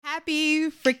Happy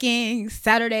freaking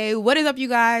Saturday. What is up, you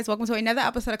guys? Welcome to another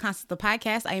episode of Constance the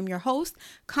Podcast. I am your host,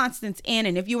 Constance Ann.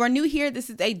 And if you are new here,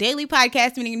 this is a daily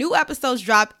podcast, meaning new episodes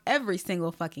drop every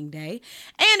single fucking day.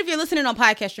 And if you're listening on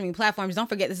podcast streaming platforms, don't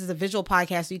forget this is a visual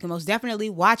podcast, so you can most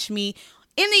definitely watch me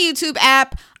in the YouTube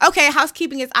app. Okay,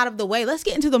 housekeeping is out of the way. Let's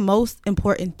get into the most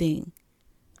important thing.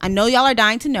 I know y'all are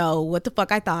dying to know what the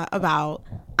fuck I thought about,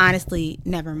 honestly,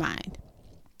 never mind,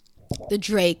 the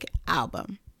Drake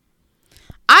album.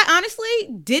 I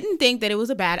honestly didn't think that it was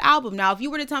a bad album. Now, if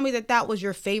you were to tell me that that was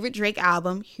your favorite Drake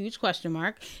album, huge question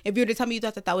mark. If you were to tell me you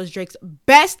thought that that was Drake's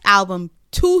best album,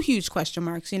 two huge question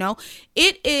marks, you know.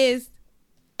 It is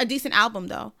a decent album,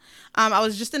 though. I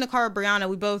was just in the car with Brianna.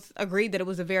 We both agreed that it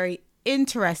was a very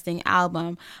interesting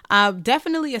album.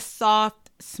 Definitely a soft,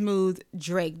 smooth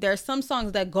Drake. There are some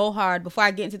songs that go hard. Before I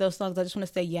get into those songs, I just want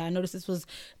to say, yeah, I noticed this was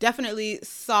definitely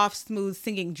soft, smooth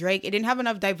singing Drake. It didn't have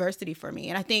enough diversity for me.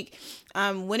 And I think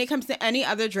when it comes to any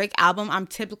other Drake album, I'm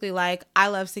typically like, I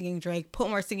love singing Drake.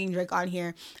 Put more singing Drake on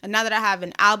here. And now that I have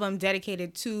an album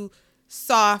dedicated to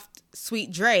soft,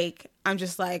 sweet Drake, I'm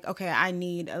just like, okay, I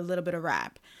need a little bit of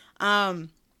rap. I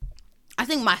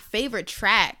think my favorite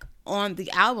track on the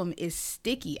album is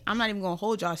Sticky. I'm not even gonna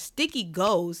hold y'all. Sticky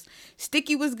goes.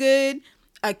 Sticky was good.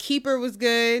 A Keeper was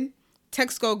good.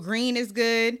 Text Go Green is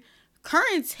good.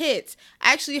 Current's hits.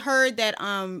 I actually heard that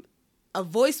a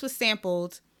voice was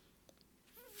sampled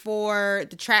for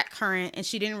the track Current, and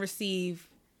she didn't receive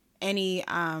any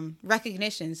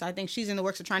recognition. So I think she's in the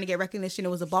works of trying to get recognition. It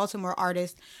was a Baltimore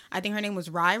artist. I think her name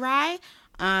was Rai Rai.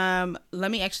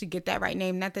 Let me actually get that right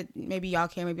name. Not that maybe y'all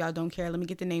care, maybe y'all don't care. Let me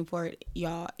get the name for it,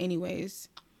 y'all. Anyways.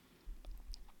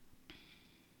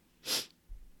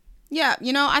 Yeah,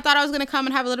 you know, I thought I was going to come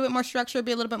and have a little bit more structure,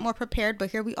 be a little bit more prepared, but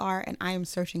here we are, and I am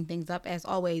searching things up as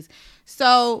always.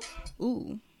 So,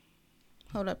 hold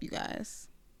up, you guys.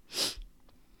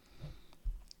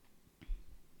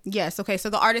 Yes, okay, so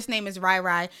the artist name is Rai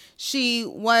Rai. She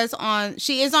is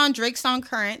on Drake's song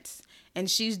Currents, and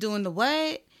she's doing the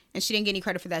what? And she didn't get any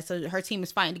credit for that, so her team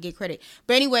is fighting to get credit.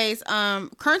 But anyways,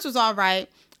 Currents was all right.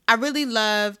 I really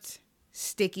loved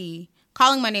Sticky.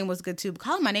 Calling My Name was good too, but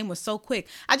Calling My Name was so quick.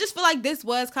 I just feel like this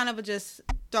was kind of a just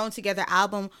thrown together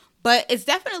album, but it's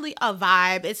definitely a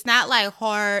vibe. It's not like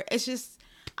hard. It's just,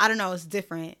 I don't know, it's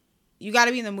different. You got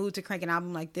to be in the mood to crank an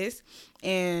album like this,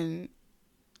 and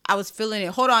I was feeling it.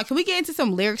 Hold on, can we get into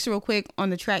some lyrics real quick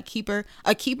on the track Keeper?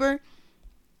 A Keeper?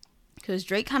 Because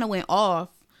Drake kind of went off.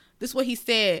 This is what he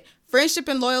said. Friendship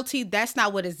and loyalty, that's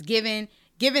not what it's given.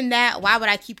 Given that, why would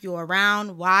I keep you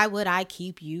around? Why would I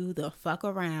keep you the fuck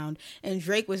around? And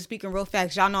Drake was speaking real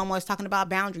facts. Y'all know I'm always talking about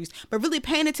boundaries. But really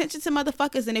paying attention to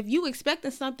motherfuckers. And if you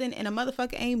expecting something and a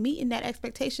motherfucker ain't meeting that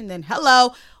expectation, then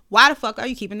hello, why the fuck are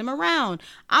you keeping them around?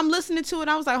 I'm listening to it.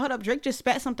 I was like, hold up, Drake just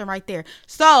spat something right there.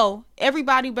 So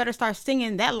everybody better start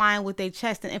singing that line with their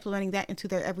chest and implementing that into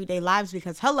their everyday lives,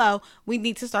 because hello, we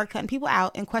need to start cutting people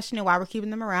out and questioning why we're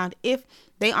keeping them around if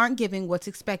they aren't giving what's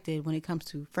expected when it comes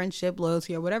to friendship,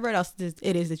 loyalty, or whatever else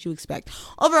it is that you expect.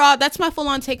 Overall, that's my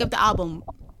full-on take of the album.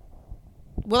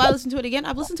 Will I listen to it again?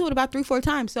 I've listened to it about 3-4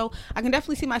 times, so I can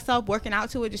definitely see myself working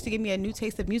out to it just to give me a new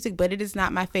taste of music, but it is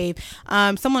not my fave.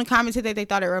 Someone commented that they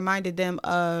thought it reminded them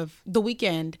of The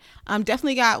Weeknd.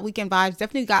 Definitely got Weeknd vibes,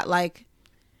 definitely got like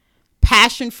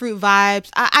passion fruit vibes.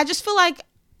 I just feel like,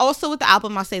 also with the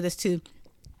album, I'll say this too,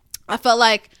 I felt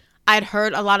like I'd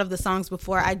heard a lot of the songs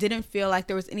before. I didn't feel like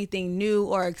there was anything new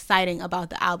or exciting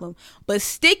about the album, but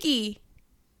Sticky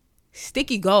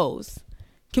goes.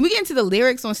 Can we get into the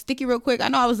lyrics on Sticky real quick? I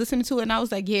know I was listening to it and I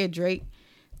was like, yeah, Drake.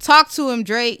 Talk to him,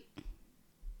 Drake.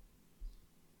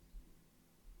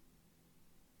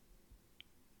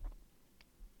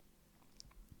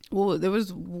 Well, there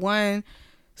was one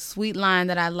sweet line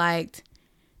that I liked.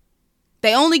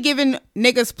 They only giving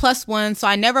niggas +1, so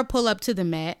I never pull up to the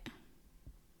Met.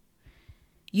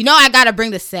 You know I gotta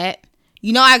bring the set.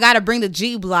 You know I gotta bring the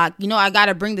G block. You know I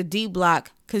gotta bring the D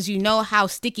block, because you know how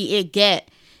sticky it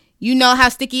get. You know how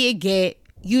sticky it get.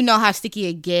 You know how sticky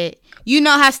it get. You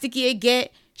know how sticky it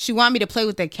get. She want me to play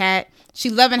with the cat. She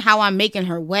loving how I'm making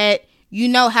her wet. You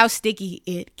know how sticky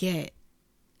it get.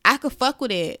 I could fuck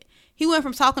with it. He went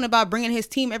from talking about bringing his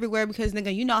team everywhere because,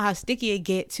 nigga, you know how sticky it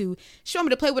get, to she want me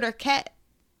to play with her cat.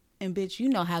 And bitch, you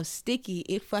know how sticky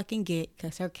it fucking get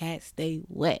because her cat stay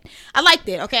wet. I liked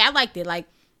it. Okay, I liked it. Like,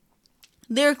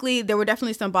 lyrically, there were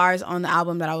definitely some bars on the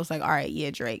album that I was like, all right,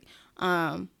 yeah, Drake.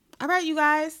 All right, you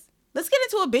guys. Let's get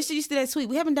into a bitch. Did you see that tweet?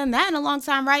 We haven't done that in a long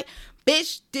time, right?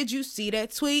 Bitch, did you see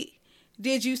that tweet?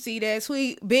 Did you see that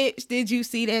tweet? Bitch, did you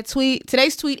see that tweet?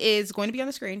 Today's tweet is going to be on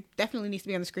the screen. Definitely needs to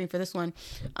be on the screen for this one.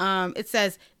 It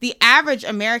says, the average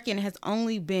American has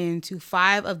only been to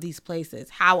 5 of these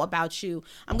places. How about you?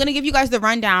 I'm going to give you guys the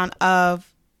rundown of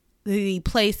the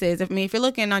places. I mean, if you're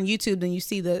looking on YouTube, then you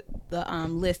see the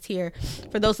list here.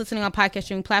 For those listening on podcast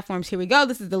streaming platforms, here we go.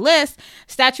 This is the list.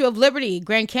 Statue of Liberty,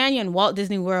 Grand Canyon, Walt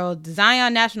Disney World,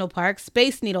 Zion National Park,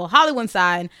 Space Needle, Hollywood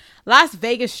Sign, Las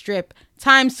Vegas Strip,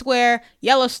 Times Square,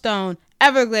 Yellowstone,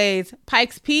 Everglades,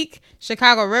 Pikes Peak,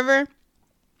 Chicago River,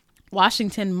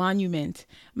 Washington Monument,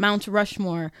 Mount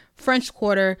Rushmore, French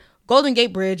Quarter, Golden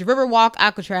Gate Bridge, Riverwalk,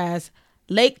 Alcatraz,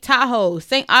 Lake Tahoe,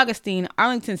 St. Augustine,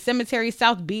 Arlington Cemetery,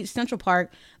 South Beach, Central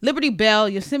Park, Liberty Bell,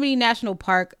 Yosemite National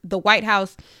Park, the White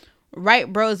House,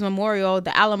 Wright Bros Memorial,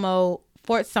 the Alamo,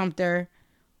 Fort Sumter,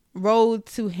 Road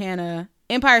to Hannah,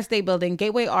 Empire State Building,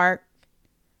 Gateway Arc,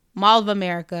 Mall of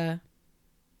America,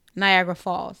 Niagara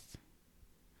Falls.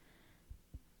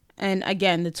 And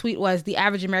again, the tweet was, the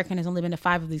average American has only been to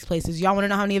 5 of these places. Y'all want to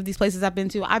know how many of these places I've been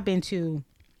to? I've been to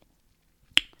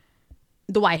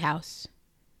the White House.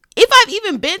 If I've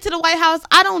even been to the White House,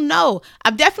 I don't know.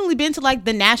 I've definitely been to like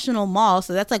the National Mall.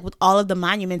 So that's like with all of the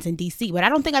monuments in DC. But I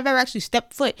don't think I've ever actually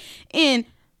stepped foot in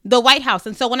the White House.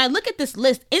 And so when I look at this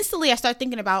list, instantly I start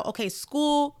thinking about, okay,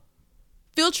 school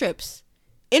field trips.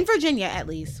 In Virginia, at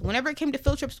least, whenever it came to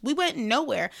field trips, we went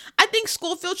nowhere. I think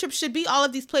school field trips should be all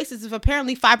of these places if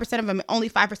apparently only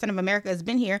 5% of America has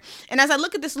been here. And as I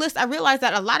look at this list, I realize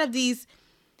that a lot of these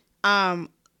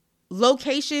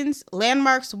locations,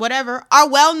 landmarks, whatever, are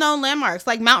well-known landmarks.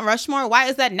 Like Mount Rushmore. Why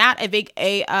is that not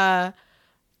a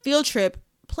field trip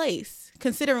place?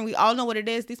 Considering we all know what it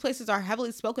is, these places are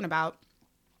heavily spoken about.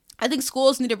 I think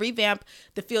schools need to revamp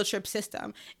the field trip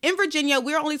system. In Virginia,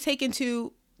 we're only taken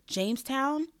to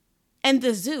Jamestown and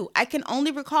the zoo. I can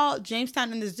only recall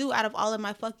Jamestown and the zoo out of all of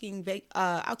my fucking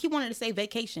I keep wanting to say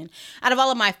vacation. Out of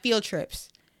all of my field trips.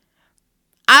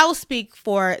 I will speak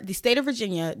for the state of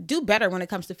Virginia. Do better when it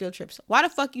comes to field trips. Why the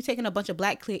fuck you taking a bunch of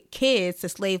black kids to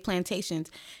slave plantations?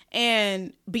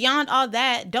 And beyond all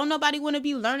that, don't nobody want to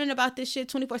be learning about this shit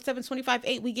 24/7,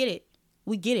 25/8. We get it.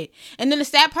 We get it. And then the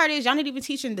sad part is y'all not even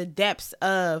teaching the depths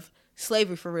of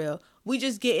slavery for real. We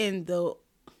just getting the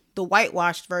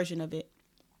whitewashed version of it.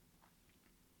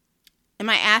 Am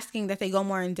I asking that they go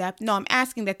more in depth? No, I'm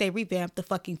asking that they revamp the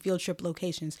fucking field trip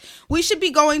locations. We should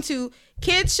be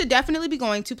kids should definitely be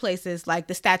going to places like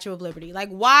the Statue of Liberty. Like,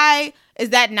 why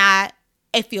is that not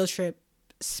a field trip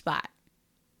spot?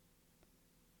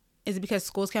 Is it because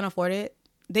schools can't afford it?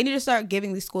 They need to start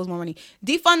giving these schools more money.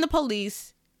 Defund the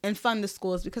police and fund the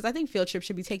schools, because I think field trips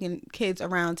should be taking kids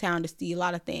around town to see a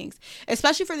lot of things,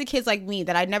 especially for the kids like me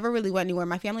that I never really went anywhere.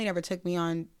 My family never took me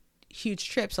on huge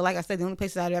trips. So like I said, the only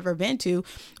places I'd ever been to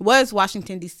was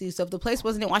Washington, D.C. So if the place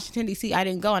wasn't in Washington, D.C., I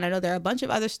didn't go. And I know there are a bunch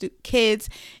of other kids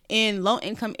in low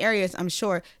income areas, I'm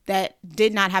sure, that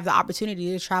did not have the opportunity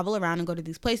to travel around and go to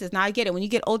these places. Now I get it. When you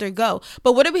get older, go.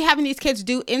 But what are we having these kids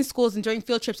do in schools and during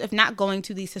field trips if not going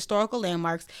to these historical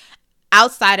landmarks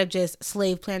outside of just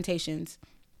slave plantations?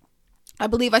 I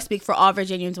believe I speak for all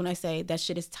Virginians when I say that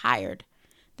shit is tired.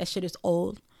 That shit is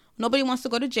old. Nobody wants to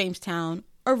go to Jamestown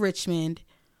or Richmond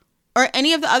or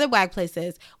any of the other WAG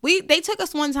places. They took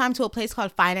us one time to a place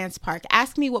called Finance Park.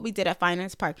 Ask me what we did at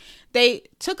Finance Park. They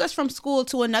took us from school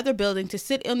to another building to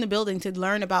sit in the building to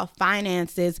learn about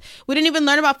finances. We didn't even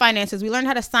learn about finances. We learned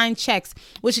how to sign checks,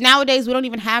 which nowadays we don't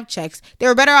even have checks. They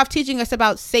were better off teaching us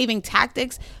about saving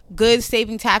tactics, good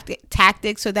saving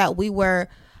tactics, so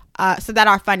that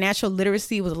our financial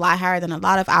literacy was a lot higher than a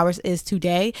lot of ours is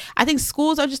today. I think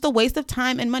schools are just a waste of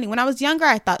time and money. When I was younger,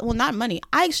 I thought, well, not money.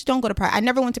 I actually don't go to I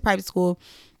never went to private school.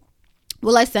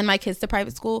 Will I send my kids to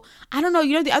private school? I don't know.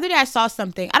 You know, the other day I saw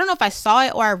something. I don't know if I saw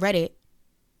it or I read it.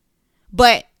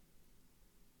 But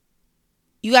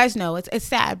you guys know, it's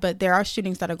sad, but there are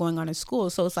shootings that are going on in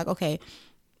schools. So it's like, okay,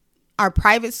 are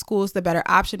private schools the better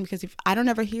option? Because if I don't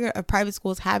ever hear of private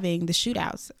schools having the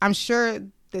shootouts. I'm sure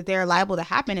that they're liable to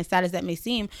happen, as sad as that may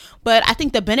seem. But I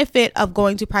think the benefit of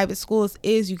going to private schools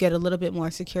is you get a little bit more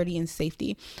security and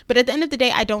safety. But at the end of the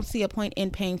day, I don't see a point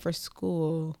in paying for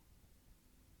school.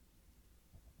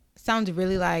 Sounds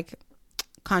really like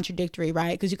contradictory,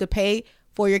 right? Because you could pay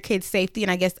for your kids' safety. And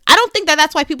I guess I don't think that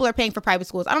that's why people are paying for private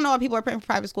schools. I don't know why people are paying for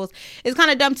private schools. It's kind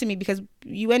of dumb to me because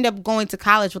you end up going to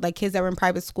college with like kids that were in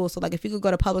private school. So like if you could go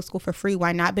to public school for free,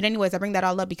 why not? But anyways, I bring that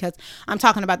all up because I'm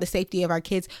talking about the safety of our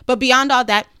kids. But beyond all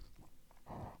that,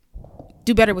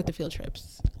 do better with the field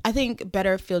trips. I think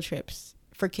better field trips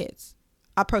for kids.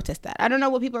 I'll protest that. I don't know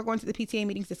what people are going to the PTA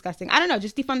meetings discussing. I don't know.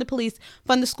 Just defund the police,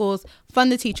 fund the schools, fund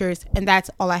the teachers. And that's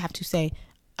all I have to say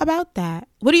about that.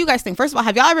 What do you guys think? First of all,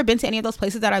 have y'all ever been to any of those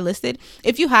places that are listed?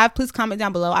 If you have, please comment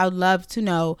down below. I would love to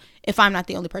know if I'm not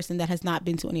the only person that has not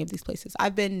been to any of these places.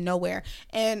 I've been nowhere.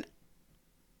 And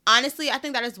honestly, I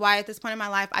think that is why at this point in my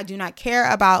life, I do not care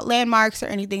about landmarks or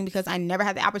anything, because I never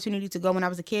had the opportunity to go when I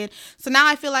was a kid. So now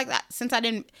I feel like that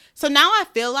now I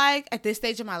feel like at this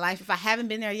stage of my life, if I haven't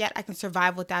been there yet, I can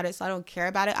survive without it. So I don't care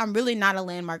about it. I'm really not a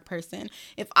landmark person.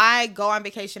 If I go on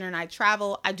vacation and I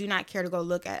travel, I do not care to go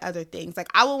look at other things. Like,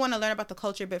 I will want to learn about the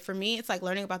culture, but for me, it's like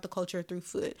learning about the culture through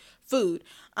food.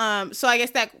 So I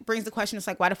guess that brings the question. It's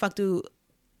like, why the fuck do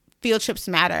field trips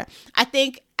matter? I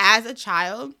think as a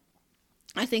child,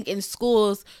 I think in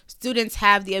schools, students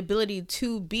have the ability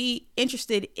to be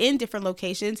interested in different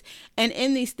locations and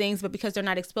in these things, but because they're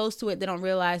not exposed to it, they don't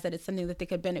realize that it's something that they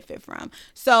could benefit from.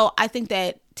 So I think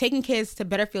that taking kids to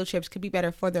better field trips could be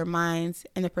better for their minds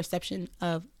and the perception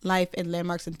of life and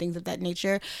landmarks and things of that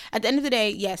nature. At the end of the day,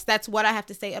 yes, that's what I have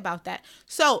to say about that.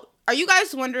 So are you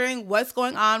guys wondering what's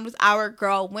going on with our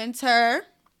girl Winter?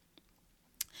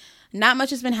 Not much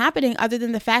has been happening other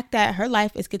than the fact that her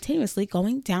life is continuously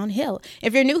going downhill.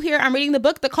 If you're new here, I'm reading the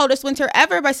book, The Coldest Winter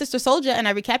Ever by Sister Souljah, and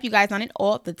I recap you guys on it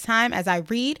all the time as I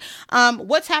read.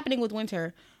 What's happening with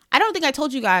Winter? I don't think I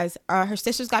told you guys. Her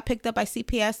sisters got picked up by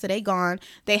CPS, so they gone.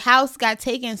 Their house got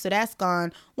taken, so that's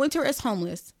gone. Winter is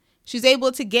homeless. She's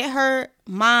able to get her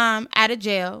mom out of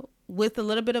jail with a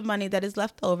little bit of money that is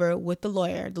left over with the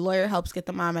lawyer. The lawyer helps get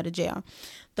the mom out of jail.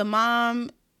 The mom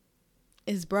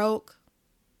is broke.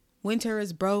 Winter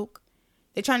is broke.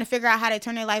 They're trying to figure out how to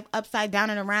turn their life upside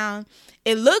down and around.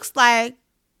 It looks like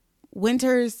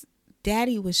Winter's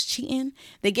daddy was cheating.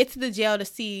 They get to the jail to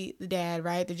see the dad,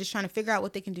 right? They're just trying to figure out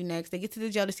what they can do next. They get to the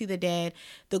jail to see the dad.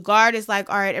 The guard is like,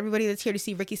 all right, everybody that's here to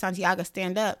see Ricky Santiago,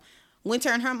 stand up. Winter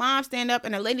and her mom stand up,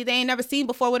 and a lady they ain't never seen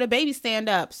before with a baby stand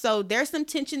up. So there's some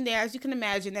tension there, as you can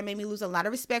imagine. That made me lose a lot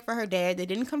of respect for her dad. They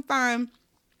didn't confirm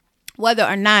whether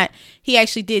or not he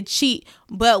actually did cheat,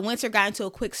 but Winter got into a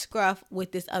quick scruff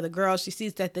with this other girl. She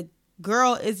sees that the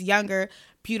girl is younger,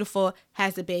 beautiful,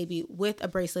 has a baby with a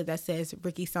bracelet that says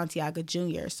Ricky Santiago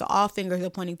Jr. So all fingers are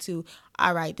pointing to,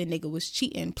 all right, the nigga was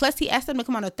cheating. Plus, he asked them to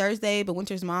come on a Thursday, but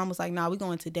Winter's mom was like, nah, we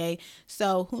going today.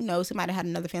 So who knows? He might have had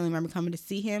another family member coming to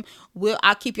see him.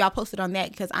 I'll keep y'all posted on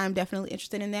that, because I'm definitely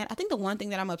interested in that. I think the one thing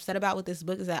that I'm upset about with this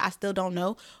book is that I still don't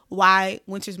know why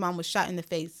Winter's mom was shot in the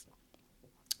face.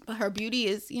 But her beauty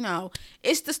is,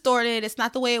 it's distorted. It's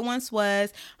not the way it once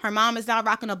was. Her mom is now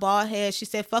rocking a bald head. She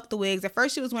said, fuck the wigs. At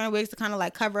first, she was wearing wigs to kind of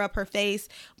like cover up her face.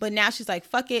 But now she's like,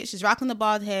 fuck it. She's rocking the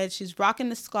bald head. She's rocking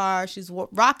the scar. She's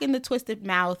rocking the twisted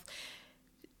mouth.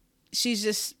 She's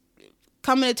just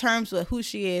coming to terms with who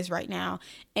she is right now.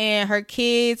 And her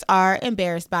kids are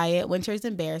embarrassed by it. Winter's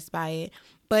embarrassed by it.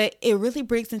 But it really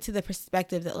brings into the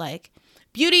perspective that, like,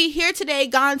 beauty here today,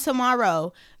 gone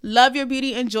tomorrow. Love your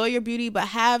beauty, enjoy your beauty, but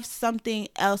have something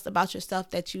else about yourself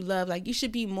that you love. Like, you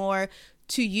should be more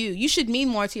to you. You should mean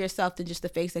more to yourself than just the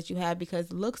face that you have,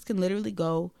 because looks can literally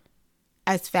go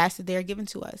as fast as they're given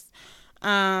to us.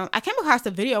 I came across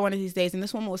a video one of these days, and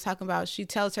this woman was talking about, she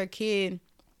tells her kid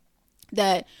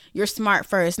that you're smart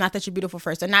first, not that you're beautiful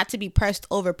first, or not to be pressed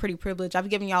over pretty privilege. I've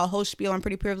given y'all a whole spiel on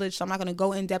pretty privilege, so I'm not going to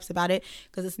go in depth about it,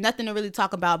 because it's nothing to really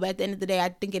talk about. But at the end of the day, I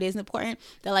think it is important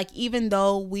that, like, even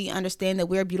though we understand that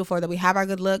we're beautiful, or that we have our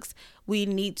good looks, we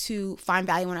need to find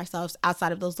value in ourselves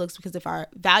outside of those looks, because if our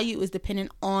value is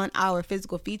dependent on our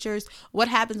physical features, what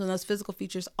happens when those physical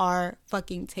features are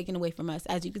fucking taken away from us?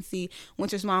 As you can see,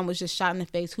 Winter's mom was just shot in the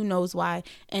face, who knows why,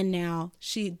 and now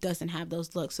she doesn't have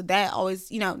those looks. So that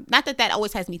always, not that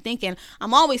always has me thinking.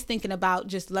 I'm always thinking about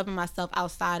just loving myself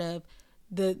outside of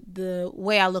the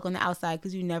way I look on the outside,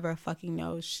 because you never fucking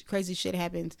know. Crazy shit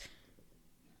happens.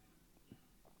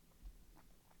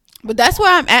 But that's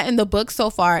where I'm at in the book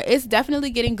so far. It's definitely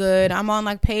getting good. I'm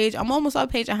almost on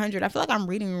page 100. I feel like I'm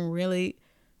reading really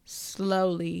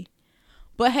slowly.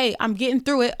 But hey, I'm getting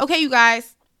through it. Okay, you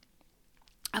guys.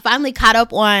 I finally caught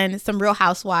up on some Real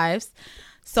Housewives.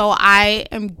 So I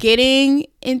am getting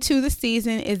into the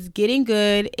season. It's getting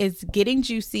good. It's getting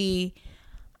juicy.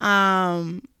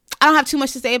 I don't have too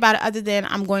much to say about it other than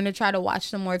I'm going to try to watch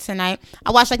some more tonight.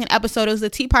 I watched like an episode. It was a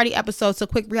Tea Party episode. So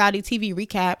quick reality TV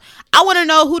recap. I want to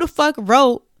know who the fuck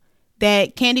wrote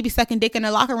that Kandi be sucking dick in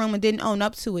the locker room and didn't own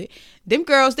up to it. Them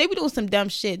girls, they be doing some dumb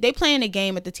shit. They playing the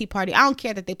game at the tea party. I don't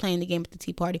care that they playing the game at the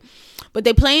tea party. But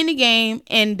they playing the game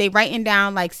and they writing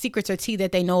down like secrets or tea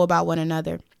that they know about one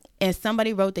another. And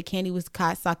somebody wrote that Kandi was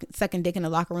caught sucking dick in the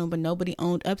locker room, but nobody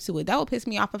owned up to it. That would piss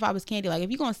me off if I was Kandi. Like,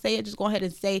 if you're going to say it, just go ahead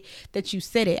and say that you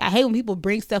said it. I hate when people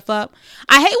bring stuff up.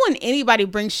 I hate when anybody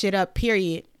brings shit up,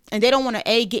 period. And they don't want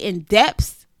to, get in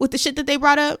depths with the shit that they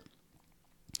brought up.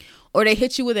 or they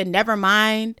hit you with a never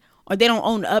mind, or they don't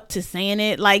own up to saying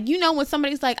it. Like, you know, when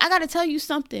somebody's like, I gotta tell you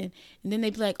something, and then they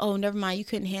be like, oh, never mind, you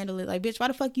couldn't handle it. Like, bitch, why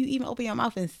the fuck you even open your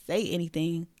mouth and say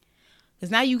anything?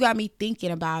 Because now you got me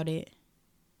thinking about it.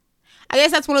 I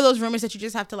guess that's one of those rumors that you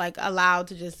just have to like allow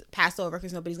to just pass over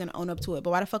because nobody's gonna own up to it.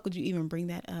 But why the fuck would you even bring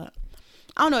that up?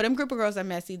 I don't know. Them group of girls are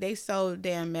messy. They so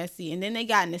damn messy. And then they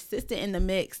got an assistant in the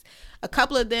mix. A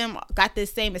couple of them got the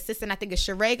same assistant. I think it's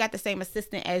Sheree got the same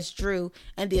assistant as Drew.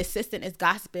 And the assistant is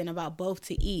gossiping about both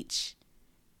to each.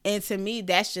 And to me,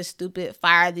 that's just stupid.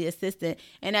 Fire the assistant.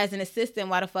 And as an assistant,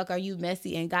 why the fuck are you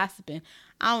messy and gossiping?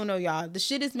 I don't know, y'all. The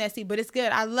shit is messy, but it's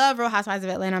good. I love Real Housewives of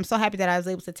Atlanta. I'm so happy that I was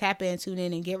able to tap in, tune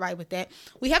in, and get right with that.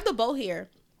 We have the bowl here.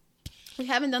 We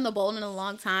haven't done the bowl in a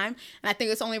long time, and I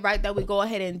think it's only right that we go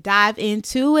ahead and dive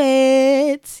into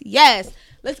it. Yes,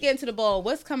 let's get into the bowl.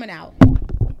 What's coming out?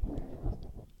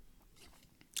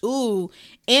 Ooh,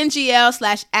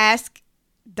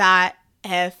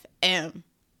 NGL/ask.fm.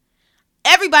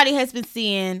 Everybody has been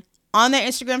seeing on their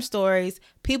Instagram stories,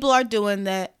 people are doing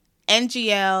the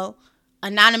NGL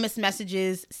anonymous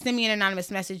messages. Send me an anonymous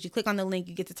message. You click on the link,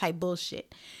 you get to type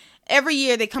bullshit. Every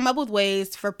year, they come up with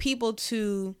ways for people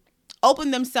to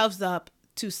open themselves up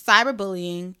to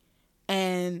cyberbullying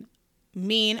and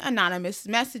mean anonymous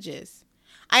messages.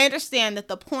 I understand that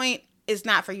the point is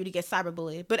not for you to get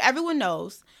cyberbullied, but everyone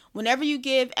knows whenever you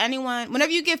give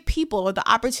people the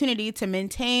opportunity to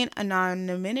maintain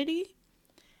anonymity,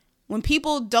 when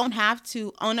people don't have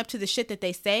to own up to the shit that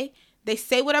they say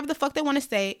whatever the fuck they want to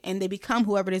say, and they become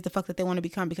whoever it is the fuck that they want to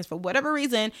become, because for whatever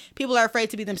reason, people are afraid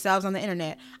to be themselves on the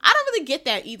internet. I don't really get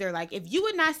that either. Like, if you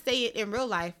would not say it in real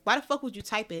life, why the fuck would you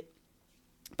type it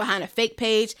behind a fake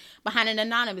page, behind an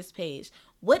anonymous page?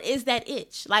 What is that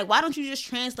itch? Like, why don't you just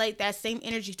translate that same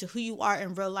energy to who you are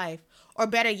in real life? Or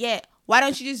better yet, why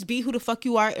don't you just be who the fuck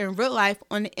you are in real life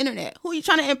on the internet? Who are you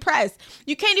trying to impress?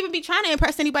 You can't even be trying to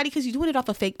impress anybody because you're doing it off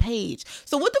a fake page.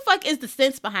 So what the fuck is the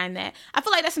sense behind that? I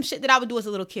feel like that's some shit that I would do as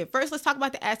a little kid. First, let's talk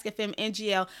about the Ask FM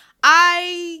NGL.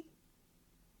 I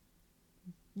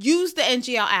use the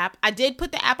NGL app. I did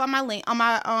put the app on my link on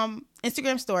my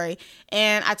Instagram story,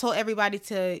 and I told everybody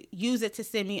to use it to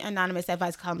send me anonymous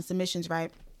advice column submissions,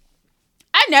 right?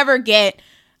 I never get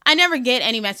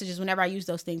any messages whenever I use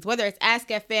those things, whether it's Ask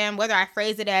FM, whether I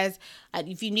phrase it as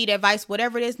if you need advice,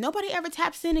 whatever it is. Nobody ever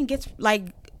taps in and gets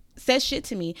says shit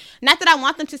to me. Not that I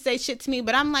want them to say shit to me,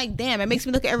 but I'm like, damn, it makes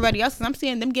me look at everybody else, and I'm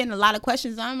seeing them getting a lot of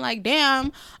questions. And I'm like,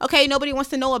 damn, okay, nobody wants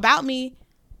to know about me.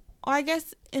 Or I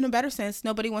guess in a better sense,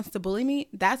 nobody wants to bully me.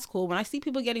 That's cool. When I see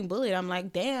people getting bullied, I'm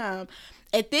like, damn.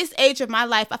 At this age of my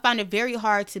life, I find it very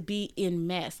hard to be in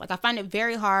mess. Like, I find it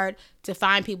very hard to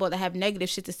find people that have negative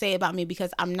shit to say about me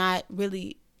because I'm not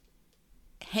really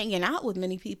hanging out with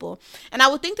many people. And I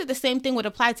would think that the same thing would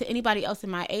apply to anybody else in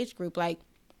my age group. Like,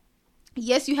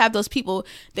 yes, you have those people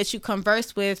that you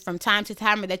converse with from time to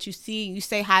time or that you see, you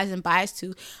say highs and byes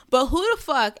to. But who the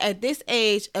fuck at this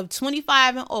age of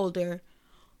 25 and older,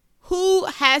 who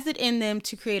has it in them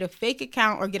to create a fake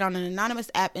account or get on an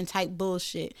anonymous app and type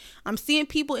bullshit? I'm seeing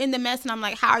people in the mess, and I'm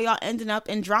like, how are y'all ending up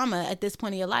in drama at this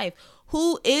point in your life?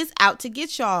 Who is out to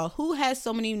get y'all? Who has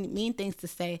so many mean things to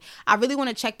say? I really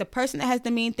want to check the person that has the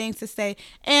mean things to say.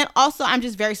 And also, I'm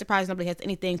just very surprised nobody has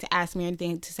anything to ask me or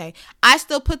anything to say. I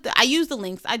use the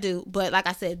links, I do. But like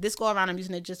I said, this go around, I'm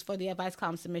using it just for the advice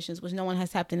column submissions, which no one has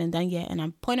tapped in and done yet. And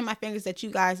I'm pointing my fingers at you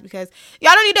guys because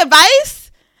y'all don't need advice.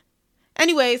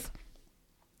 Anyways,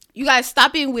 you guys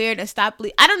stop being weird and stop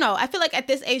I don't know. I feel like at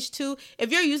this age too,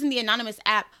 if you're using the anonymous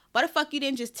app, why the fuck you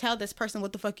didn't just tell this person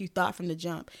what the fuck you thought from the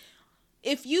jump?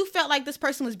 If you felt like this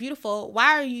person was beautiful,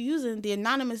 why are you using the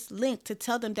anonymous link to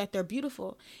tell them that they're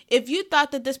beautiful? If you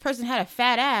thought that this person had a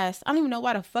fat ass, I don't even know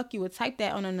why the fuck you would type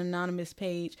that on an anonymous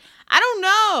page. I don't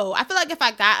know. I feel like if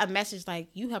I got a message like,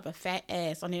 you have a fat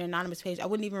ass on the anonymous page, I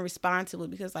wouldn't even respond to it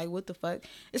because like, what the fuck?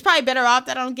 It's probably better off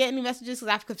that I don't get any messages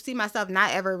because I could see myself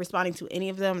not ever responding to any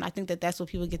of them. And I think that that's what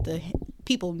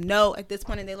people know at this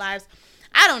point in their lives.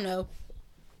 I don't know.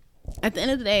 At the end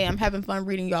of the day, I'm having fun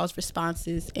reading y'all's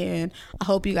responses, and I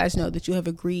hope you guys know that you have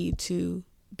agreed to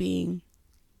being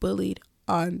bullied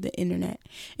on the internet.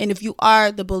 And if you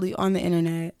are the bully on the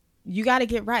internet, you got to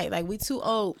get right. Like, we too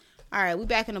old. All right, we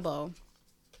back in the bowl.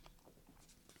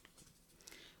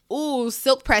 Ooh,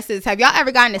 silk presses. Have y'all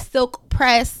ever gotten a silk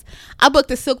press? I booked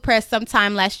a silk press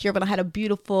sometime last year when I had a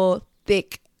beautiful,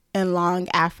 thick, and long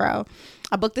afro.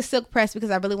 I booked the silk press because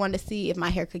I really wanted to see if my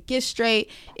hair could get straight,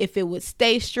 if it would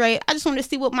stay straight. I just wanted to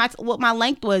see what my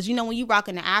length was. You know, when you rock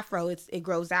an afro, it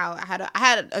grows out. I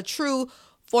had a true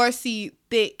 4C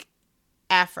thick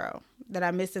afro that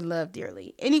I miss and love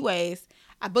dearly. Anyways,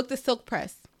 I booked the silk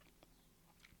press.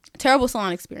 Terrible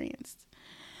salon experience.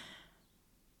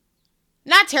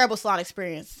 Not terrible salon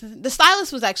experience. The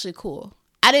stylist was actually cool.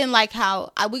 I didn't like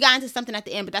how we got into something at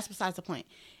the end, but that's besides the point.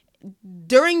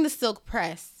 During the silk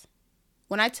press,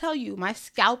 when I tell you my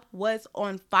scalp was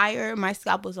on fire, my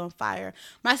scalp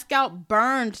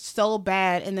burned so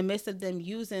bad in the midst of them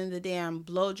using the damn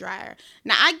blow dryer.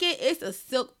 Now, I get it's a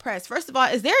silk press. First of all,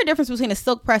 is there a difference between a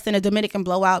silk press and a Dominican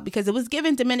blowout? Because it was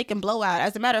given Dominican blowout.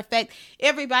 As a matter of fact,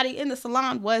 everybody in the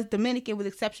salon was Dominican with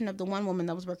the exception of the one woman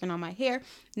that was working on my hair.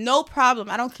 No problem.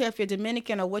 I don't care if you're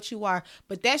Dominican or what you are,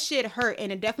 but that shit hurt,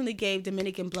 and it definitely gave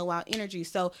Dominican blowout energy.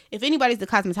 So if anybody's the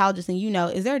cosmetologist and you know,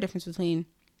 is there a difference between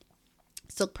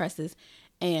silk presses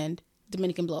and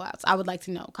Dominican blowouts? I would like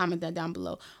to know. Comment that down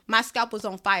below. My scalp was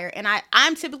on fire, and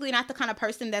I'm typically not the kind of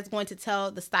person that's going to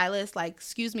tell the stylist, like,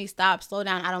 excuse me, stop, slow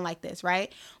down, I don't like this,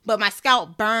 right? But my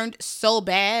scalp burned so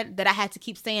bad that I had to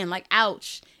keep saying, like,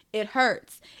 ouch, it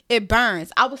hurts, it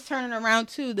burns. I was turning around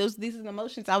too. These are the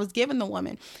emotions I was giving the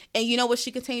woman. And you know what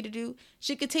she continued to do?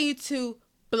 She continued to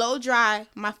blow dry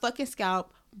my fucking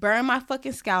scalp, burn my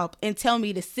fucking scalp, and tell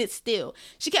me to sit still.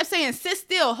 She kept saying, sit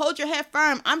still, hold your head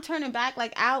firm. I'm turning back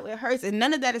like, ow, it hurts. And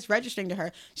none of that is registering to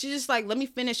her. She's just like, let me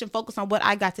finish and focus on what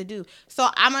I got to do. So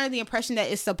I'm under the impression that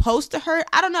it's supposed to hurt.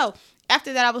 I don't know.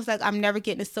 After that, I was like, I'm never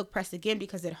getting a silk press again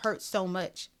because it hurts so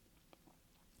much.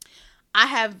 I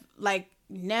have like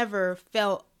never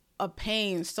felt a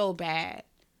pain so bad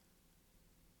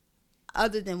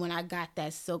other than when I got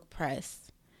that silk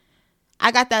press.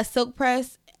 I got that silk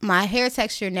press. My hair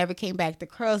texture never came back. The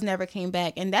curls never came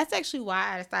back. And that's actually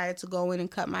why I decided to go in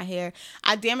and cut my hair.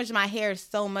 I damaged my hair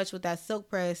so much with that silk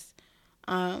press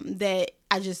that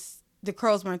the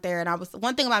curls weren't there. And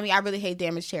one thing about me, I really hate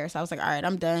damaged hair. So I was like, all right,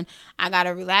 I'm done. I got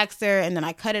a relaxer, and then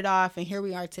I cut it off, and here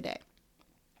we are today.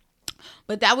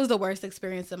 But that was the worst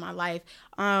experience of my life.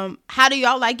 How do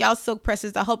y'all like y'all silk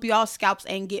presses? I hope y'all scalps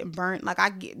ain't getting burnt. Like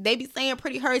they be saying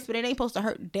pretty hurts, but it ain't supposed to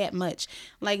hurt that much.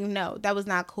 Like, no, that was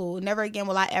not cool. Never again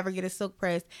will I ever get a silk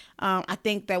press. I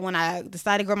think that when I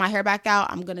decide to grow my hair back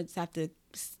out, I'm gonna just have to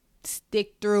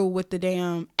stick through with the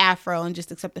damn afro and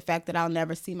just accept the fact that I'll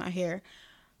never see my hair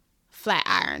flat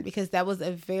ironed, because that was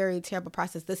a very terrible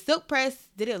process. The silk press,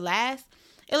 did it last?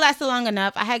 It lasted long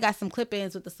enough. I had got some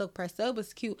clip-ins with the silk press, so it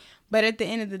was cute. But at the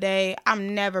end of the day,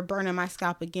 I'm never burning my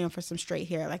scalp again for some straight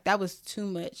hair. Like, that was too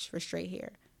much for straight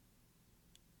hair.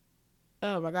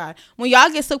 Oh, my God. When y'all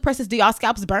get silk presses, do y'all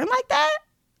scalps burn like that?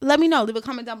 Let me know. Leave a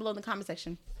comment down below in the comment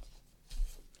section.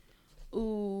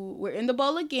 Ooh, we're in the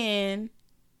bowl again.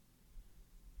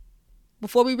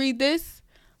 Before we read this,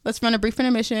 let's run a brief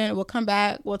intermission. We'll come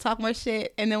back. We'll talk more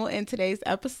shit, and then we'll end today's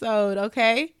episode,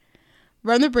 okay?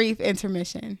 Run the brief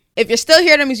intermission. If you're still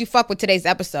here, that means you fuck with today's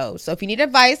episode. So if you need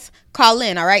advice, call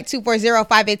in, all right?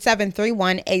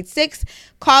 240-587-3186.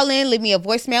 Call in, leave me a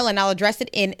voicemail, and I'll address it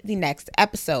in the next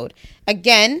episode.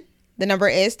 Again, the number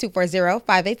is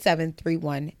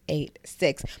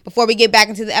 240-587-3186. Before we get back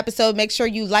into the episode, make sure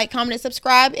you like, comment, and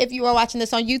subscribe if you are watching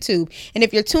this on YouTube. And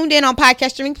if you're tuned in on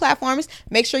podcast streaming platforms,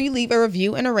 make sure you leave a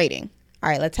review and a rating. All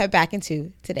right, let's head back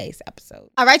into today's episode.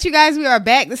 All right, you guys, we are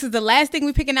back. This is the last thing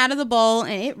we're picking out of the bowl,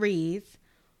 and it reads,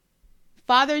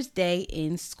 Father's Day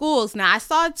in schools. Now, I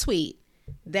saw a tweet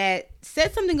that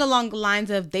said something along the lines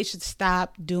of they should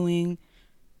stop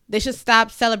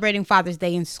celebrating Father's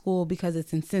Day in school because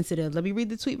it's insensitive. Let me read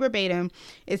the tweet verbatim.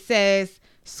 It says,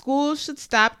 schools should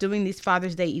stop doing these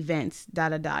Father's Day events, ...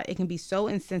 It can be so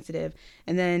insensitive.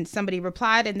 And then somebody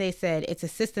replied and they said, it's a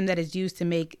system that is used to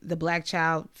make the black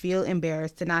child feel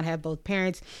embarrassed to not have both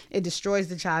parents. It destroys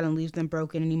the child and leaves them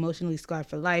broken and emotionally scarred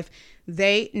for life.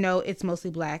 They know it's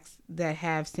mostly blacks that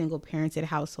have single parented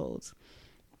households.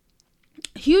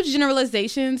 Huge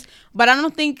generalizations, but I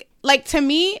don't think, like, to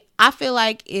me, I feel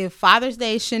like if Father's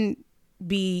Day shouldn't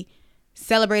be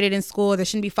celebrated in school, there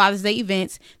shouldn't be Father's Day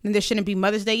events, then there shouldn't be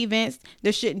Mother's Day events,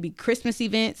 there shouldn't be Christmas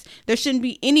events, there shouldn't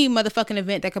be any motherfucking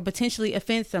event that could potentially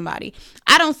offend somebody.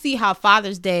 I don't see how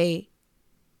Father's Day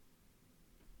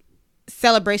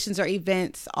celebrations or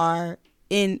events are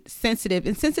insensitive.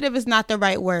 Insensitive is not the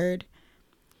right word.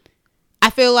 I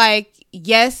feel like,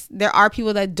 yes, there are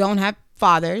people that don't have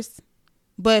fathers,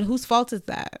 but whose fault is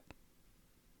that?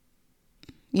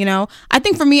 You know, I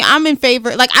think for me, I'm in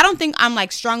favor. Like, I don't think I'm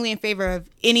like strongly in favor of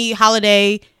any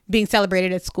holiday being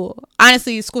celebrated at school.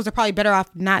 Honestly, schools are probably better off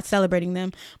not celebrating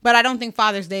them. But I don't think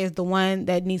Father's Day is the one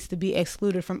that needs to be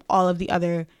excluded from all of the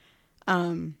other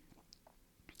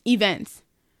events.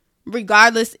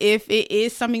 Regardless if it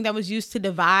is something that was used to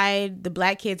divide the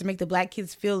black kids or make the black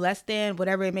kids feel less than,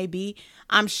 whatever it may be.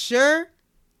 I'm sure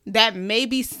that may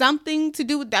be something to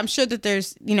do with that. I'm sure that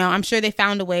there's, you know, I'm sure they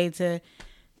found a way to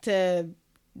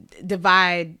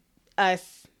divide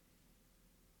us.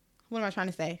 What am I trying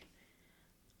to say?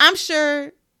 I'm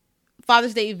sure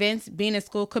Father's Day events being in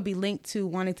school could be linked to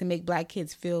wanting to make black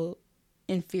kids feel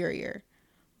inferior.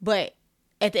 But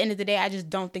at the end of the day, I just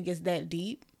don't think it's that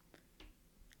deep.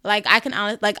 Like, I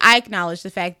acknowledge the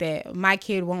fact that my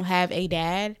kid won't have a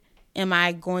dad. Am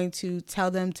I going to tell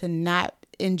them to not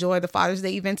enjoy the Father's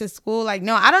Day events at school? Like,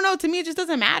 no, I don't know. To me, it just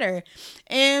doesn't matter.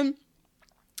 And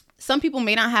some people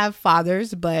may not have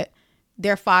fathers, but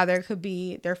their father could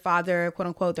be their father, quote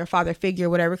unquote, their father figure,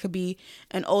 whatever, could be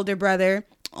an older brother,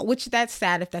 which that's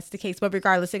sad if that's the case. But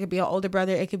regardless, it could be an older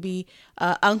brother. It could be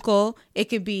an uncle. It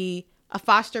could be a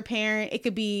foster parent. It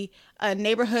could be a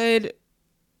neighborhood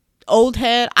old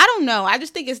head. I don't know. I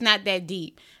just think it's not that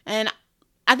deep. And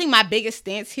I think my biggest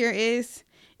stance here is,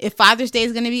 if Father's Day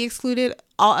is going to be excluded,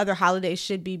 all other holidays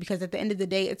should be, because at the end of the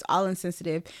day, it's all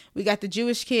insensitive. We got the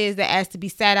Jewish kids that ask to be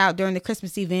sat out during the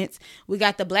Christmas events. We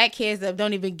got the black kids that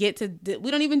don't even get to,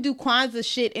 we don't even do Kwanzaa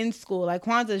shit in school. Like,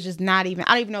 Kwanzaa is just not even,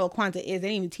 I don't even know what Kwanzaa is. They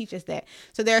didn't even teach us that.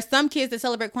 So there are some kids that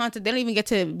celebrate Kwanzaa, they don't even get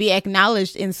to be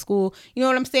acknowledged in school. You know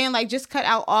what I'm saying? Like, just cut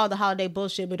out all the holiday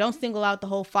bullshit, but don't single out the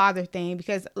whole father thing,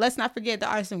 because let's not forget there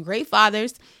are some great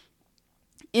fathers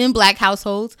in black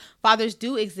households. Fathers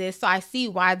do exist, so I see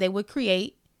why they would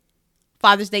create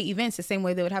Father's Day events the same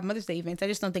way they would have Mother's Day events. I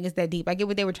just don't think it's that deep. I get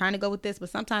what they were trying to go with this, but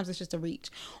sometimes it's just a reach.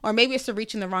 Or maybe it's a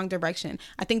reach in the wrong direction.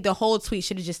 I think the whole tweet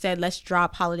should have just said, let's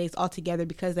drop holidays altogether,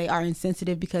 because they are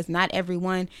insensitive, because not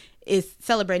everyone is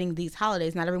celebrating these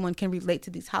holidays. Not everyone can relate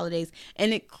to these holidays.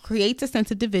 And it creates a sense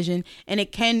of division, and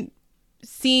it can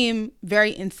seem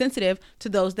very insensitive to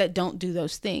those that don't do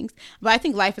those things. But I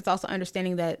think life is also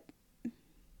understanding that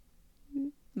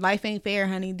life ain't fair,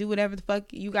 honey. Do whatever the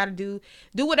fuck you gotta do.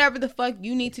 Do whatever the fuck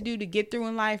you need to do to get through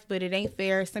in life, but it ain't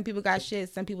fair. Some people got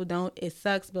shit, some people don't. It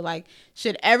sucks, but like,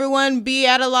 should everyone be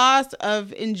at a loss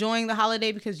of enjoying the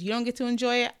holiday because you don't get to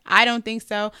enjoy it? I don't think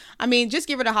so. I mean, just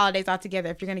get rid of holidays altogether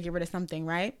if you're gonna get rid of something,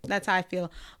 right? That's how I feel.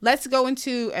 Let's go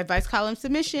into advice column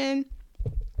submission.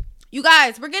 You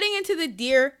guys, we're getting into the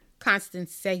Dear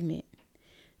Constance segment.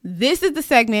 This is the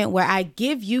segment where I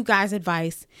give you guys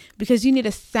advice because you need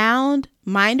a sound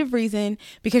mind of reason,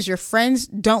 because your friends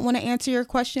don't want to answer your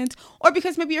questions, or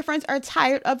because maybe your friends are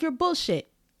tired of your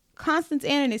bullshit. Constance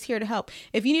Annan is here to help.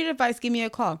 If you need advice, give me a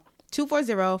call.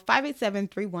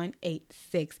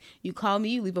 240-587-3186. You call me,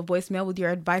 you leave a voicemail with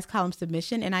your advice column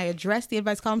submission, and I address the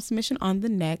advice column submission on the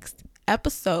next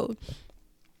episode.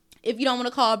 If you don't want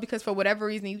to call because for whatever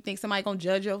reason you think somebody gonna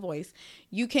judge your voice,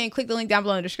 you can click the link down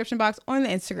below in the description box or in the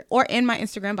Instagram or in my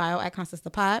Instagram bio at Constance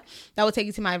the Pod. That will take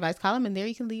you to my advice column, and there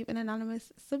you can leave an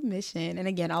anonymous submission. And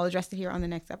again, I'll address it here on the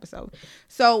next episode.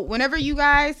 So whenever you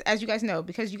guys, as you guys know,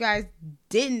 because you guys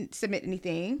didn't submit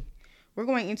anything, we're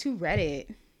going into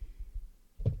Reddit.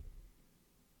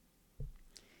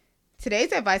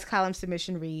 Today's advice column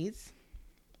submission reads,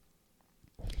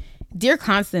 Dear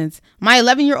Constance, my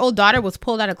 11-year-old daughter was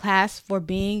pulled out of class for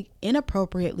being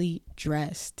inappropriately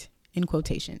dressed, in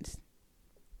quotations.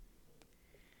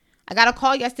 I got a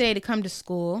call yesterday to come to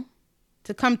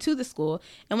the school.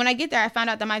 And when I get there, I found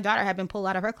out that my daughter had been pulled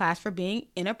out of her class for being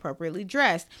inappropriately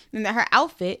dressed, and that her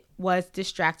outfit was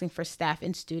distracting for staff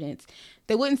and students.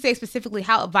 They wouldn't say specifically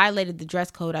how it violated the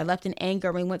dress code. I left in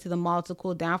anger and went to the mall to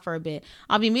cool down for a bit.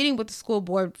 I'll be meeting with the school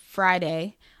board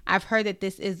Friday. I've heard that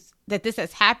this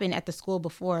has happened at the school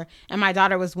before, and my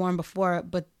daughter was warned before,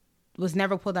 but was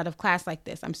never pulled out of class like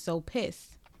this. I'm so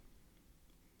pissed.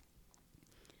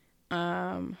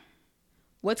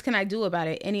 What can I do about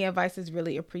it? Any advice is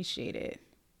really appreciated.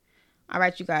 All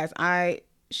right, you guys.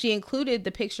 She included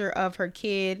the picture of her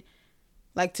kid,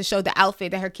 like to show the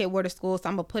outfit that her kid wore to school. So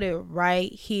I'm going to put it right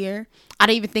here. I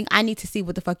don't even think I need to see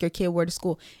what the fuck your kid wore to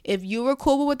school. If you were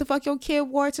cool with what the fuck your kid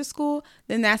wore to school,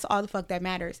 then that's all the fuck that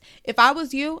matters. If I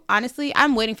was you, honestly,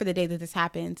 I'm waiting for the day that this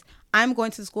happens. I'm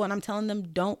going to the school and I'm telling them,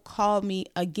 don't call me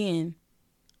again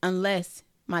unless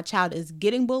my child is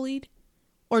getting bullied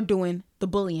or doing the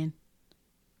bullying.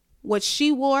 What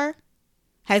she wore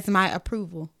has my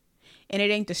approval, and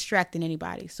it ain't distracting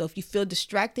anybody. So if you feel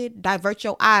distracted, divert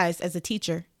your eyes as a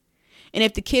teacher. And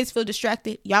if the kids feel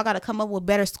distracted, y'all got to come up with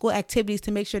better school activities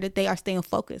to make sure that they are staying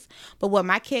focused. But what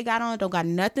my kid got on don't got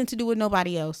nothing to do with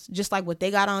nobody else. Just like what they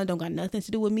got on don't got nothing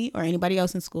to do with me or anybody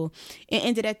else in school. It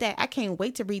ended at that. I can't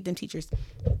wait to read them teachers.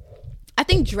 I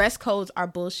think dress codes are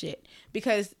bullshit,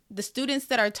 because the students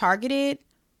that are targeted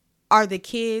are the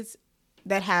kids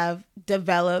that have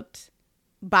developed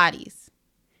bodies.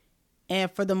 And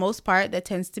for the most part, that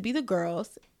tends to be the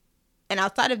girls. And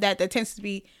outside of that, that tends to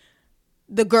be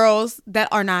the girls that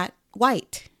are not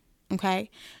white. Okay.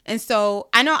 And so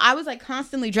I know I was like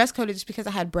constantly dress coded just because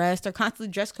I had breasts, or constantly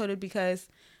dress coded because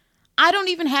I don't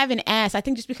even have an ass. I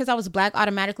think just because I was black,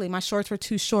 automatically my shorts were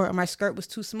too short or my skirt was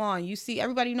too small. And you see,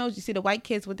 everybody knows, you see the white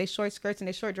kids with their short skirts and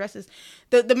their short dresses.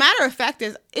 The matter of fact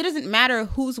is, it doesn't matter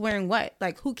who's wearing what.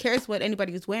 Like, who cares what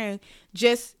anybody is wearing?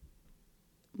 Just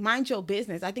mind your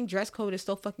business. I think dress code is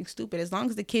so fucking stupid. As long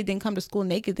as the kid didn't come to school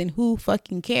naked, then who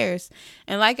fucking cares?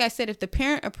 And like I said, if the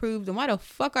parent approved, then why the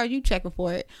fuck are you checking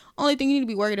for it? Only thing you need to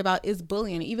be worried about is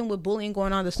bullying. Even with bullying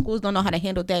going on, the schools don't know how to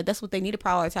handle that. That's what they need to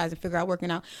prioritize and figure out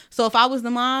working out. So if I was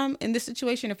the mom in this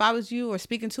situation, if I was you or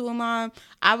speaking to a mom,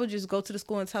 I would just go to the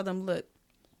school and tell them, look,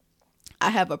 I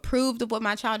have approved of what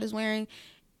my child is wearing.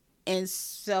 And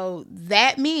so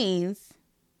that means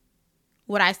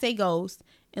what I say goes.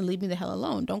 And leave me the hell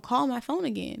alone. Don't call my phone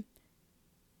again.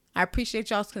 I appreciate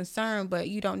y'all's concern, but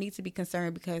you don't need to be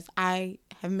concerned because I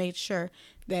have made sure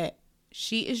that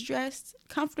she is dressed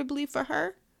comfortably for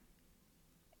her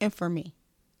and for me.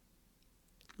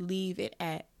 Leave it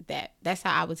at that. That's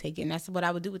how I would take it. And that's what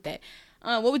I would do with that.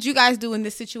 What would you guys do in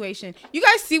this situation? You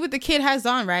guys see what the kid has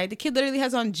on, right? The kid literally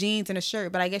has on jeans and a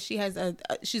shirt, but I guess she has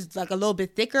she's like a little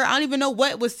bit thicker. I don't even know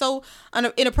what was so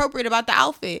inappropriate about the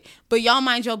outfit, but y'all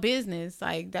mind your business.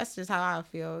 Like, that's just how I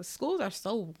feel. Schools are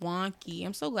so wonky.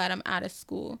 I'm so glad I'm out of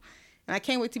school. And I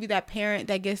can't wait to be that parent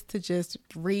that gets to just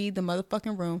read the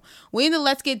motherfucking room. We in the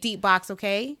Let's Get Deep box,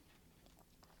 okay?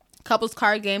 Couples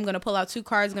card game. I'm going to pull out 2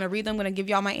 cards. I'm going to read them. I'm going to give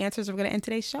y'all my answers. We're going to end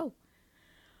today's show.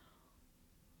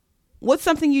 What's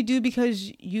something you do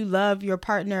because you love your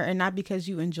partner and not because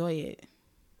you enjoy it?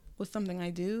 What's something I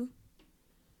do?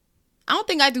 I don't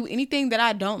think I do anything that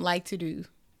I don't like to do.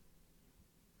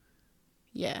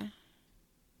 Yeah.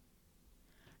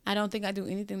 I don't think I do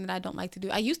anything that I don't like to do.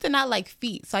 I used to not like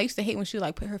feet. So I used to hate when she would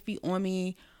like put her feet on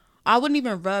me. I wouldn't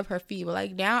even rub her feet. But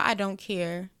like now I don't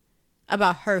care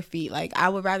about her feet. Like, I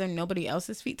would rather nobody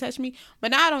else's feet touch me. But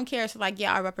now I don't care. So like,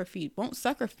 yeah, I rub her feet. Won't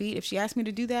suck her feet. If she asked me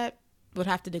to do that, would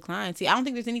have to decline. See, I don't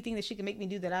think there's anything that she can make me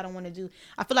do that I don't want to do.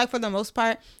 I feel like for the most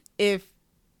part, if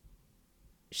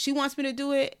she wants me to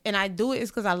do it and I do it, it's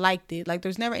because I liked it. Like,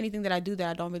 there's never anything that I do that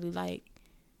I don't really like.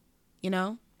 You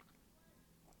know?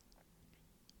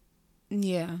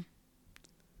 Yeah.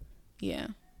 Yeah.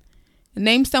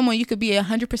 Name someone you could be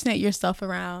 100% yourself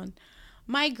around.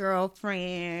 My girlfriend.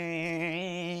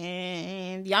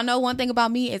 Y'all know one thing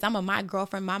about me is I'm a my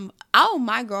girlfriend. I'll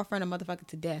my girlfriend a motherfucker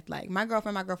to death. Like, my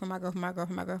girlfriend.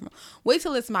 Wait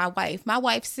till it's my wife. My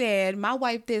wife said, my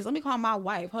wife this. Let me call my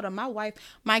wife. Hold on, my wife,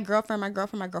 my girlfriend.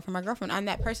 I'm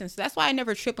that person. So that's why I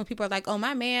never trip when people are like, oh,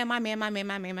 my man.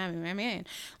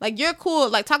 Like, you're cool.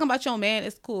 Like, talking about your man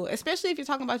is cool. Especially if you're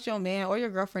talking about your man or your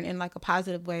girlfriend in like a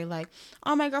positive way. Like,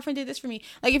 oh, my girlfriend did this for me.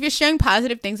 Like, if you're sharing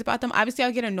positive things about them, obviously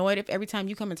I'll get annoyed if every time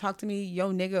you come and talk to me,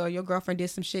 your nigga or your girlfriend did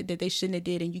some shit that they shouldn't have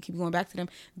did and you keep going back to them.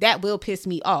 That will piss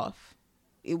me off.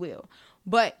 It will.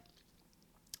 But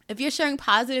if you're sharing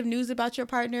positive news about your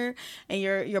partner and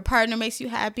your partner makes you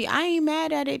happy, I ain't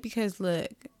mad at it because look,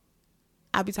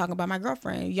 I'll be talking about my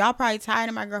girlfriend. Y'all probably tired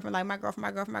of my girlfriend. Like, my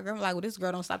girlfriend. Like, well, this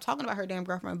girl don't stop talking about her damn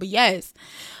girlfriend. But yes,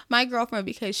 my girlfriend,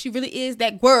 because she really is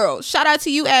that girl. Shout out to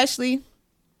you, Ashley.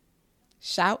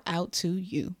 Shout out to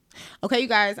you. Okay, you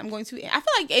guys, I feel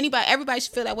like everybody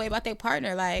should feel that way about their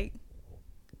partner. Like,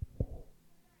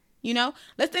 you know,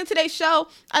 let's end today's show.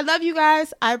 I love you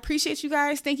guys. I appreciate you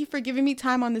guys. Thank you for giving me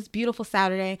time on this beautiful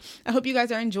Saturday. I hope you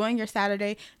guys are enjoying your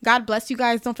Saturday. God bless you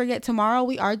guys. Don't forget, tomorrow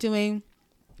we are doing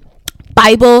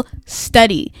Bible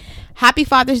study. Happy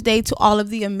Father's Day to all of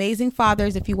the amazing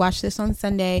fathers if you watch this on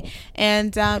Sunday.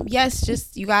 And yes,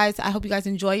 just you guys, I hope you guys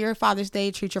enjoy your Father's Day.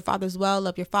 Treat your fathers well.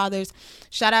 Love your fathers.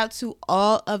 Shout out to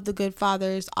all of the good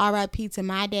fathers. R.I.P. to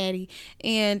my daddy.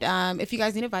 And if you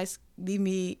guys need advice, leave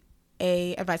me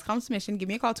a advice column submission. Give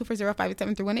me a call,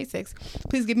 240-587-3186.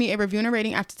 Please give me a review and a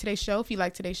rating after today's show if you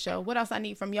like today's show. What else I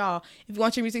need from y'all? If you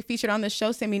want your music featured on the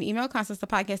show, send me an email,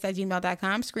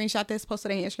 constantthepodcast@gmail.com. Screenshot this, post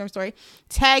it on your Instagram story,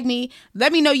 tag me,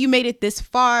 let me know you made it this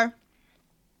far.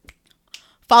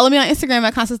 Follow me on Instagram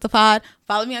at constantthepod.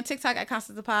 Follow me on TikTok at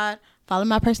constantthepod. Follow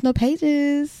my personal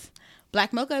pages,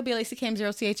 Black Mocha,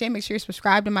 BLACKM0CHA. Make sure you're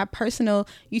subscribed to my personal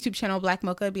YouTube channel, Black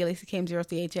Mocha,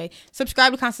 BLACKM0CHA.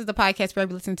 Subscribe to Constant the Podcast wherever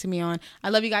you listen to me on. I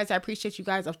love you guys. I appreciate you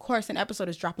guys. Of course, an episode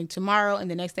is dropping tomorrow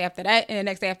and the next day after that and the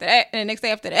next day after that and the next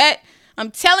day after that.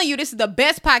 I'm telling you, this is the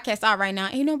best podcast out right now.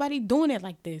 Ain't nobody doing it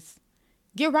like this.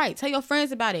 Get right. Tell your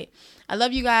friends about it. I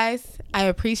love you guys. I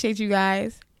appreciate you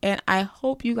guys. And I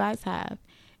hope you guys have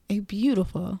a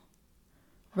beautiful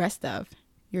rest of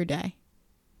your day.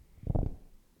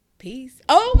 Peace.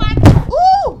 Oh my God.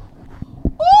 Ooh.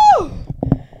 Ooh.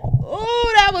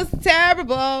 Ooh, that was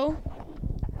terrible.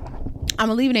 I'm going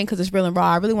to leave it in because it's real and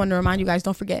raw. I really want to remind you guys,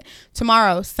 don't forget,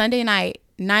 tomorrow, Sunday night,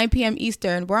 9 p.m.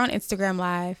 Eastern, we're on Instagram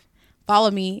Live.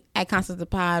 Follow me at Constance the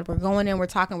Pod. We're going in. We're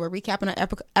talking. We're recapping our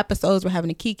episodes. We're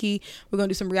having a kiki. We're going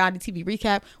to do some reality TV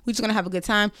recap. We're just going to have a good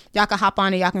time. Y'all can hop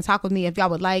on and y'all can talk with me if y'all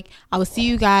would like. I will see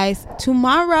you guys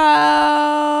tomorrow.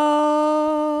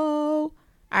 All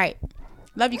right.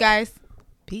 Love you guys.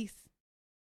 Peace.